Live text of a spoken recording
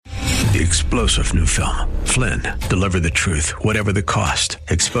The explosive new film, Flynn, deliver the truth, whatever the cost,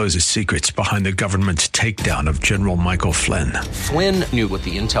 exposes secrets behind the government's takedown of General Michael Flynn. Flynn knew what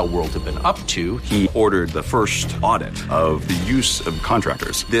the intel world had been up to. He ordered the first audit of the use of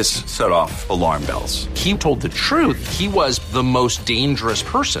contractors. This set off alarm bells. He told the truth. He was the most dangerous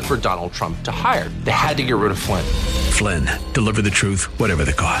person for Donald Trump to hire. They had to get rid of Flynn. Flynn, deliver the truth, whatever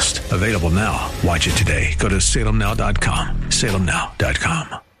the cost. Available now. Watch it today. Go to salemnow.com.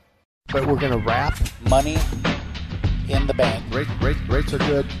 salemnow.com. But we're going to wrap money in the bank. Rates are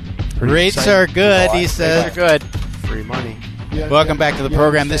good. Rates are good, he says. Rates are good. Free money. Welcome back to the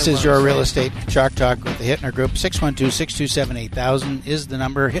program. This is your Real Estate Chalk Talk with the Hittner Group. 612-627-8000 is the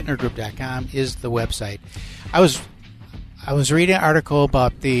number. HittnerGroup.com is the website. I was reading an article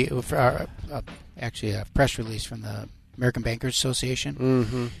about actually a press release from the American Bankers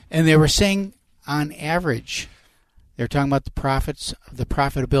Association, and they were saying on average, they're talking about the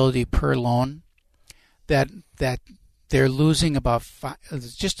profitability per loan, that they're losing about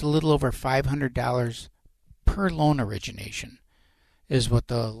just a little over $500 per loan origination is what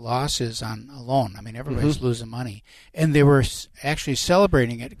the loss is on a loan. I mean, everybody's losing money. And they were actually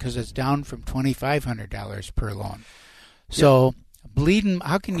celebrating it because it's down from $2,500 per loan. So, bleeding,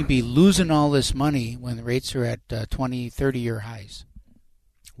 how can you be losing all this money when the rates are at 20, 30-year highs?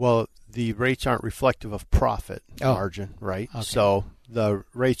 Well, the rates aren't reflective of profit margin, right? Okay. So the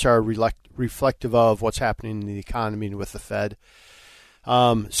rates are reflective of what's happening in the economy and with the Fed.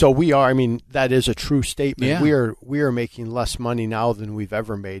 So we are, I mean, that is a true statement. Yeah. We are making less money now than we've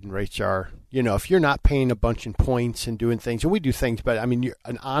ever made, and rates are, if you're not paying a bunch in points and doing things, and we do things, but I mean,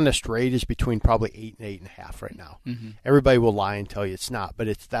 an honest rate is between probably 8 and 8.5 right now. Everybody will lie and tell you it's not, but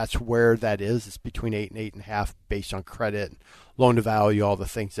that's where that is. It's between 8 and 8.5 based on credit, loan to value, all the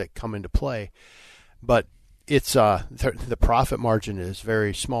things that come into play. But it's the profit margin is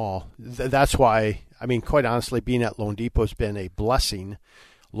very small. That's why, I mean, quite honestly, being at Loan Depot has been a blessing.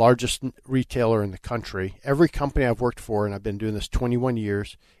 Largest retailer in the country. Every company I've worked for, and I've been doing this 21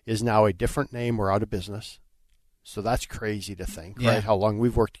 years, is now a different name or out of business. So that's crazy to think, right? How long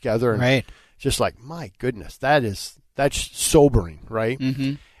we've worked together. And just like, my goodness, that's sobering, right?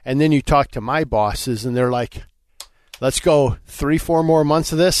 And then you talk to my bosses, and they're like, let's go 3-4 more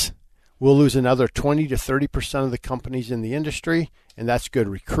months of this. We'll lose another 20 to 30% of the companies in the industry, and that's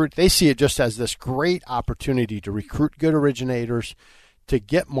good. They see it just as this great opportunity to recruit good originators, to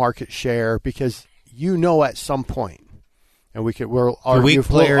get market share, because at some point, and we'll argue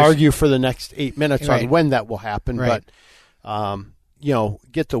for the next 8 minutes on when that will happen, but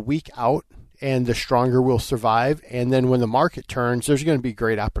get the weak out, and the stronger will survive. And then when the market turns, there's going to be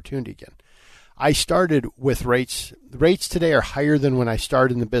great opportunity again. I started with rates. The rates today are higher than when I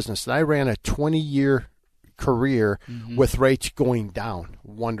started in the business, and I ran a 20-year career with rates going down.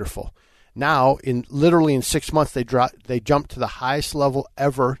 Wonderful. Now, literally in 6 months, they jumped to the highest level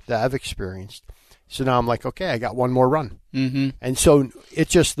ever that I've experienced. So now I'm like, okay, I got one more run. And so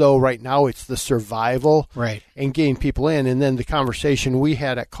it's just, though, right now it's the survival and getting people in. And then the conversation we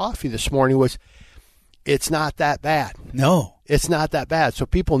had at coffee this morning was, it's not that bad. No. It's not that bad. So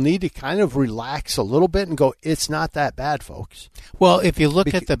people need to kind of relax a little bit and go, it's not that bad, folks. Well, if you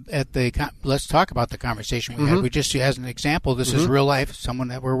look at the let's talk about the conversation we had. We just, as an example, this is real life, someone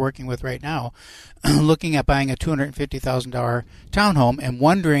that we're working with right now, looking at buying a $250,000 townhome and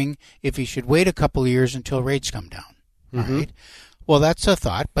wondering if he should wait a couple of years until rates come down. All right. Well, that's a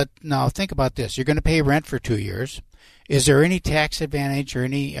thought, but now think about this. You're going to pay rent for 2 years. Is there any tax advantage or are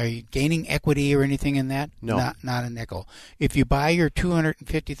you gaining equity or anything in that? No. Not a nickel. If you buy your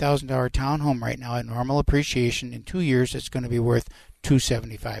 $250,000 townhome right now at normal appreciation, in 2 years it's going to be worth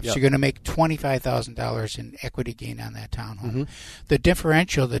 $275,000. So you're going to make $25,000 in equity gain on that townhome. The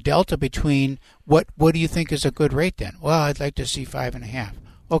differential, the delta between what do you think is a good rate then? Well, I'd like to see 5.5.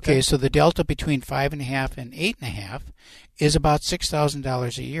 Okay, so the delta between 5.5 and 8.5 is about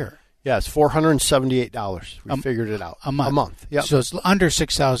 $6,000 a year. Yeah, it's $478. We figured it out. A month. Yep. So it's under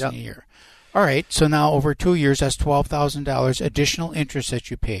 $6,000 a year. All right, so now over 2 years, that's $12,000 additional interest that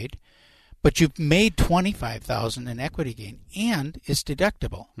you paid, but you've made $25,000 in equity gain, and it's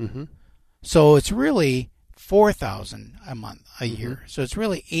deductible. So it's really $4,000 a year. So it's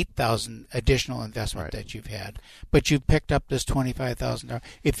really $8,000 additional investment that you've had, but you've picked up this $25,000.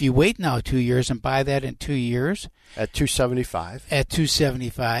 If you wait now 2 years and buy that in 2 years at $275, at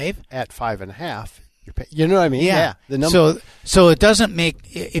 $275, at 5.5, you know what I mean? Yeah. The number. So it doesn't make.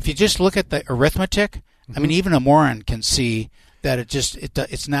 If you just look at the arithmetic, I mean, even a moron can see that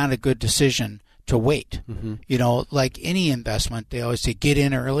it's not a good decision to wait. Like any investment, they always say get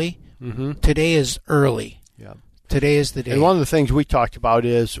in early. Today is early. Today is the day. And one of the things we talked about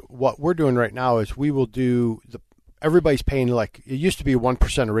is what we're doing right now is we will do everybody's paying, like, it used to be a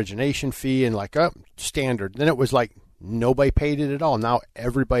 1% origination fee and like standard. Then it was like nobody paid it at all. Now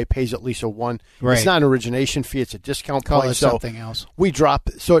everybody pays at least a 1. Right. It's not an origination fee; it's a discount Call point. it something else. We drop,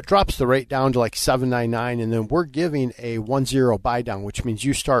 so it drops the rate down to like $7.99, and then we're giving a 1.0 buy down, which means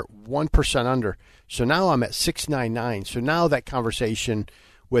you start 1% under. So now I'm at $6.99. So now that conversation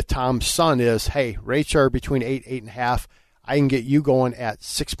with Tom's son is, hey, rates are between 8.5. I can get you going at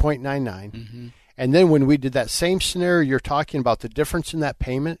 6.99. Mm-hmm. And then when we did that same scenario, you're talking about the difference in that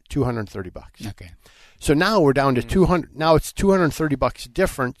payment, $230. Okay. So now we're down to 200. Now it's $230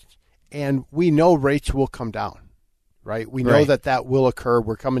 difference, and we know rates will come down, right? We know that will occur.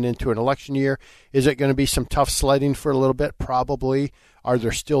 We're coming into an election year. Is it going to be some tough sledding for a little bit? Probably. Are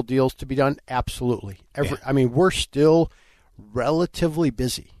there still deals to be done? Absolutely. I mean, we're still relatively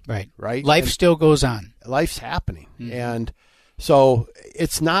busy. Right. Life still goes on. Life's happening, and so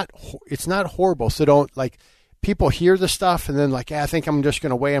it's not horrible. So don't, like, people hear the stuff and then like, I think I'm just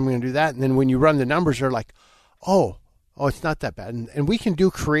going to wait. I'm going to do that, and then when you run the numbers, they're like, oh, it's not that bad, and we can do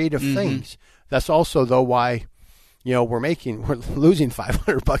creative things. That's also though why, we're losing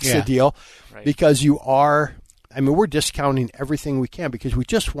 $500 a deal, because we're discounting everything we can because we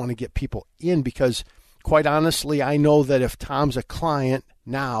just want to get people in, because quite honestly, I know that if Tom's a client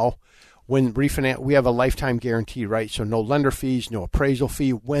now, when refinance, we have a lifetime guarantee, right? So no lender fees, no appraisal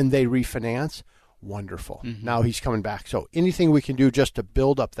fee when they refinance. Wonderful. Now he's coming back. So anything we can do just to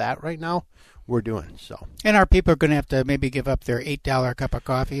build up that right now, we're doing. So. And our people are going to have to maybe give up their $8 cup of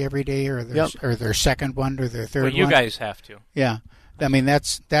coffee every day, or their second one, or their third one. You guys have to. Yeah. I mean,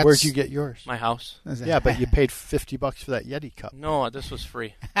 that's. Where'd you get yours? My house. Yeah, but you paid $50 for that Yeti cup. No, this was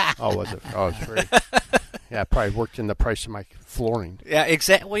free. Oh, was it? Oh, it was free. Yeah, it probably worked in the price of my flooring. Yeah,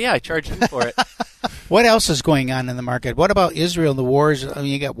 exactly. Well, yeah, I charged him for it. What else is going on in the market? What about Israel, the wars? I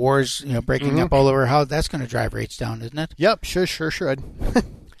mean, you got wars, breaking up all over. How that's going to drive rates down, isn't it? Yep, sure should.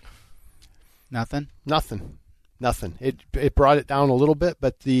 Nothing. It brought it down a little bit,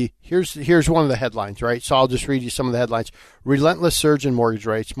 but here's one of the headlines, right? So I'll just read you some of the headlines. Relentless surge in mortgage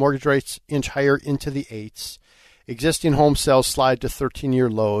rates. Mortgage rates inch higher into the 8s. Existing home sales slide to 13-year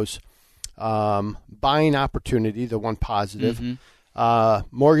lows. Buying opportunity, the one positive.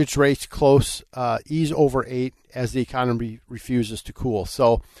 Mortgage rates ease over 8 as the economy refuses to cool.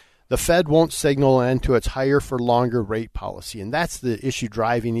 So the Fed won't signal an end to its higher for longer rate policy, and that's the issue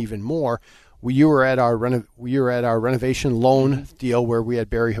driving even more. You were at our renovation loan deal where we had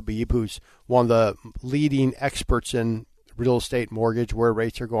Barry Habib, who's one of the leading experts in real estate mortgage, where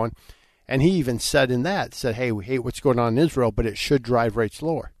rates are going, and he even said, hey, we hate what's going on in Israel, but it should drive rates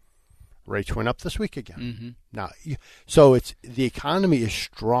lower. Rates went up this week again. Now, so the economy is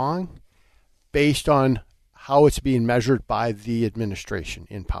strong based on how it's being measured by the administration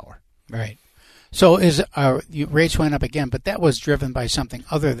in power. Right. So rates went up again, but that was driven by something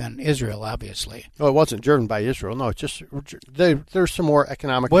other than Israel, obviously. No, it wasn't driven by Israel. No, it's just there's some more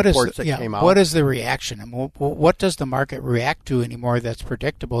economic reports that came out. What is the reaction? And what does the market react to anymore that's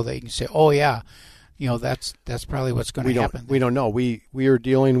predictable that you can say, oh, yeah, that's probably what's going to happen. We don't know. We were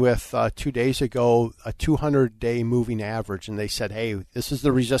dealing with 2 days ago a 200-day moving average, and they said, hey, this is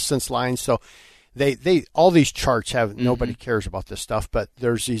the resistance line. So they all these charts have, nobody cares about this stuff, but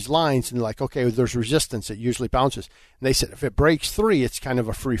there's these lines, and like, okay, there's resistance. It usually bounces. And they said if it breaks 3, it's kind of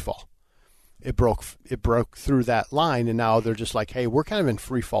a free fall. It broke through that line, and now they're just like, hey, we're kind of in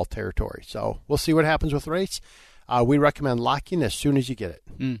free fall territory. So we'll see what happens with rates. We recommend locking as soon as you get it.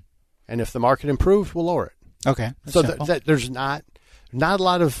 And if the market improves, we'll lower it. Okay. So there's not a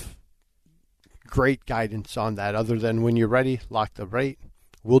lot of great guidance on that, other than when you're ready, lock the rate.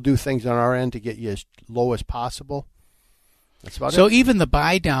 We'll do things on our end to get you as low as possible. That's about it. So even the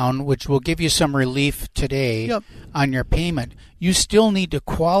buy down, which will give you some relief today on your payment, you still need to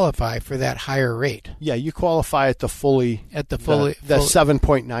qualify for that higher rate. Yeah, you qualify at the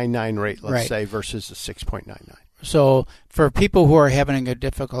 7.99 rate, let's say, versus the 6.99. So for people who are having a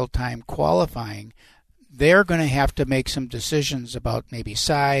difficult time qualifying, they're going to have to make some decisions about maybe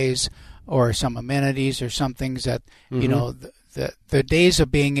size or some amenities or some things that, the days of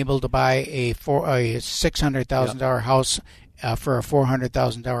being able to buy a $600,000 house for a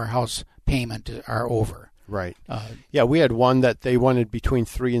 $400,000 house payment are over. Right. We had one that they wanted between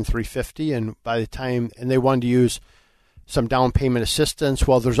 $300 and $350, and by the time, and they wanted to use some down payment assistance.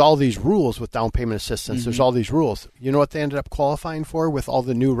 Well, there's all these rules with down payment assistance. There's all these rules. You know what they ended up qualifying for with all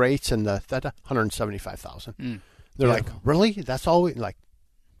the new rates and that $175,000. They're like, really? That's all?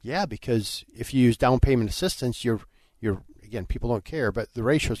 Yeah, because if you use down payment assistance, you're again, people don't care, but the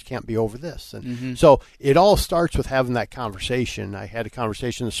ratios can't be over this. And so it all starts with having that conversation. I had a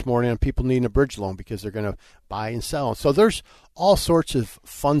conversation this morning on people needing a bridge loan because they're going to buy and sell. So there's all sorts of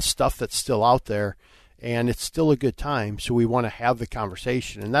fun stuff that's still out there, and it's still a good time. So we want to have the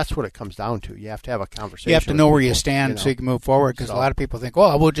conversation, and that's what it comes down to. You have to have a conversation. You have to know where you stand so you can move forward, because a lot of people think,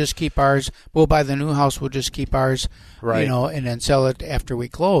 well, we'll just keep ours. We'll buy the new house. We'll just keep ours, right. And then sell it after we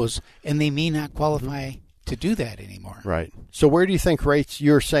close. And they may not qualify to do that anymore. Right. So where do you think rates,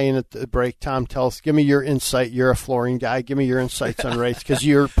 you're saying at the break, Tom, give me your insight. You're a flooring guy. Give me your insights on rates, because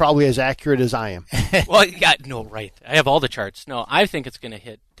you're probably as accurate as I am. Well, yeah, no, right. I have all the charts. No, I think it's going to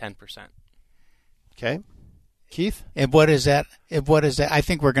hit 10%. Okay. Keith? And what is that? I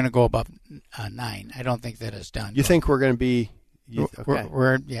think we're going to go above 9. I don't think that is done. You think we're going to be... Okay.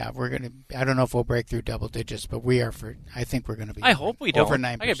 We're going to. I don't know if we'll break through double digits, but we are for. I think we're going to be. I hope we don't. Over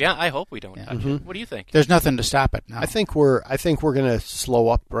 9%. I hope we don't. Yeah. What do you think? There's nothing to stop it now. I think we're going to slow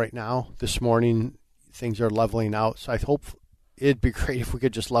up right now. This morning, things are leveling out. So I hope it'd be great if we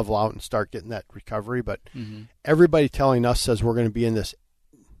could just level out and start getting that recovery. But everybody telling us says we're going to be in this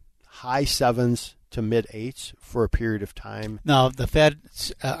high 7s to mid 8s for a period of time. Now, the Fed,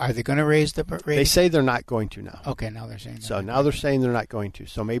 are they going to raise the rate? They say they're not going to now. Okay, now they're saying that. So now they're saying they're not going to.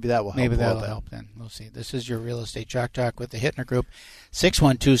 So maybe that will help. Maybe that'll help then. We'll see. This is your Real Estate Chalk Talk with the Hittner Group.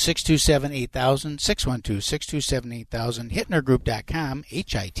 612-627-8000, 612-627-8000, HittnerGroup.com,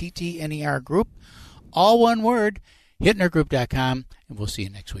 Hittner Group, all one word, HittnerGroup.com, and we'll see you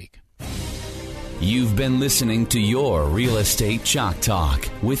next week. You've been listening to your Real Estate Chalk Talk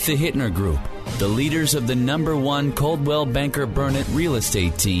with the Hittner Group, the leaders of the #1 Coldwell Banker Burnett real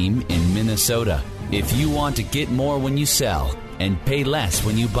estate team in Minnesota. If you want to get more when you sell and pay less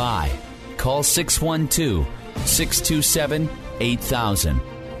when you buy, call 612-627-8000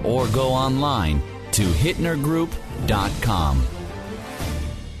 or go online to HittnerGroup.com.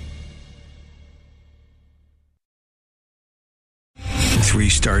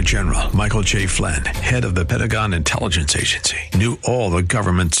 Three-star General Michael J. Flynn, head of the Pentagon Intelligence Agency, knew all the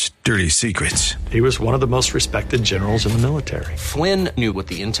government's dirty secrets. He was one of the most respected generals in the military. Flynn knew what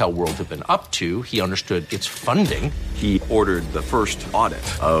the intel world had been up to. He understood its funding. He ordered the first audit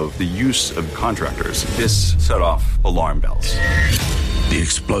of the use of contractors. This set off alarm bells. The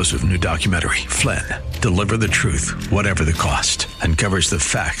explosive new documentary, Flynn, Deliver the Truth, Whatever the Cost, uncovers the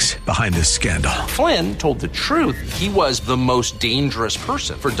facts behind this scandal. Flynn told the truth. He was the most dangerous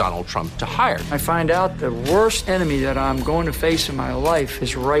person for Donald Trump to hire. I find out the worst enemy that I'm going to face in my life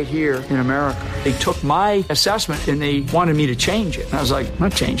is right here in America. They took my assessment and they wanted me to change it. And I was like, I'm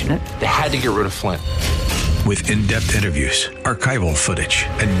not changing it. They had to get rid of Flynn. With in-depth interviews, archival footage,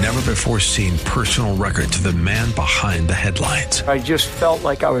 and never-before-seen personal records of the man behind the headlines. I just felt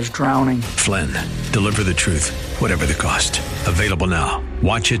like I was drowning. Flynn, Deliver the Truth, Whatever the Cost. Available now.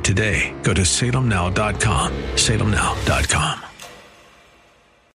 Watch it today. Go to salemnow.com. salemnow.com.